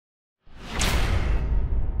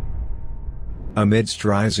Amidst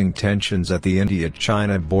rising tensions at the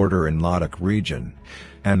India-China border in Ladakh region,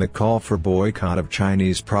 and the call for boycott of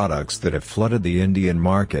Chinese products that have flooded the Indian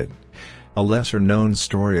market, a lesser-known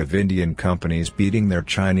story of Indian companies beating their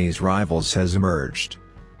Chinese rivals has emerged.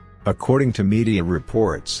 According to media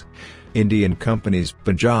reports, Indian companies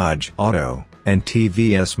Bajaj Auto and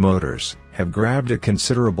TVS Motors have grabbed a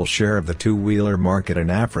considerable share of the two-wheeler market in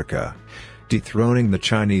Africa, dethroning the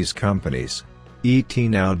Chinese companies. ET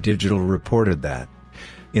Now Digital reported that,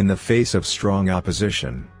 in the face of strong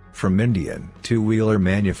opposition from Indian two-wheeler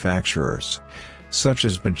manufacturers, such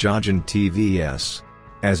as Bajaj and TVS,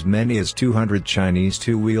 as many as 200 Chinese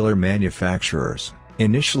two-wheeler manufacturers,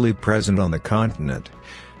 initially present on the continent,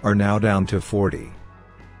 are now down to 40.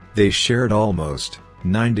 They shared almost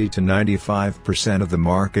 90 to 95% of the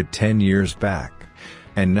market 10 years back,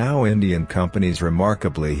 and now Indian companies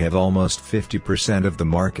remarkably have almost 50% of the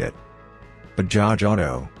market. Bajaj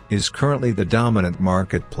Auto is currently the dominant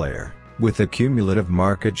market player, with a cumulative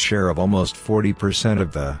market share of almost 40%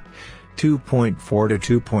 of the 2.4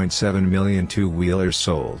 to 2.7 million two-wheelers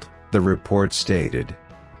sold, the report stated.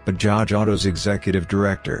 Bajaj Auto's executive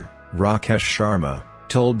director, Rakesh Sharma,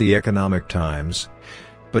 told The Economic Times,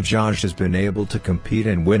 "Bajaj has been able to compete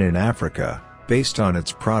and win in Africa, based on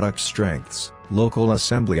its product strengths, local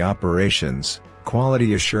assembly operations,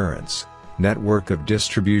 quality assurance, network of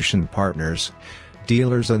distribution partners,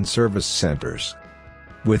 dealers and service centers.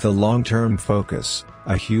 With a long-term focus,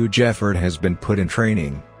 a huge effort has been put in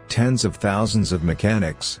training tens of thousands of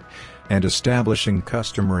mechanics, and establishing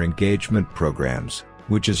customer engagement programs,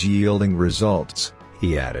 which is yielding results,"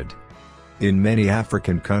 he added. In many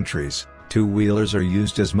African countries, two-wheelers are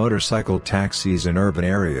used as motorcycle taxis in urban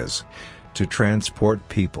areas, to transport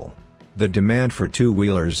people. The demand for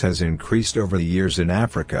two-wheelers has increased over the years in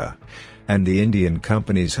Africa, and the Indian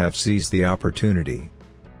companies have seized the opportunity.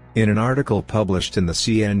 In an article published in the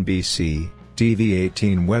CNBC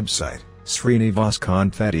TV18 website, Srinivas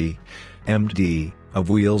Confetti, MD, of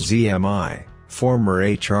Wheels EMI, former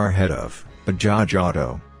HR head of Bajaj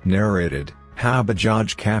Auto, narrated how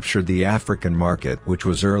Bajaj captured the African market, which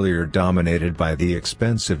was earlier dominated by the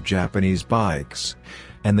expensive Japanese bikes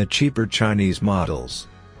and the cheaper Chinese models.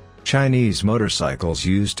 Chinese motorcycles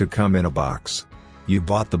used to come in a box. You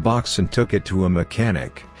bought the box and took it to a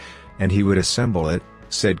mechanic, and he would assemble it,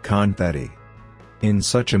 said Confetti. In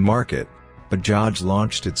such a market, Bajaj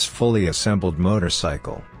launched its fully assembled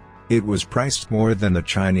motorcycle. It was priced more than the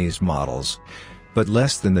Chinese models, but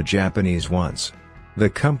less than the Japanese ones. The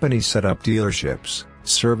company set up dealerships,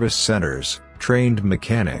 service centers, trained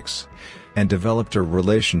mechanics, and developed a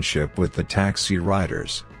relationship with the taxi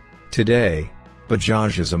riders. Today,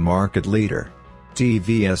 Bajaj is a market leader.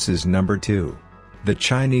 TVS is number 2. The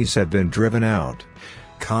Chinese have been driven out,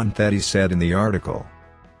 Confetti said in the article.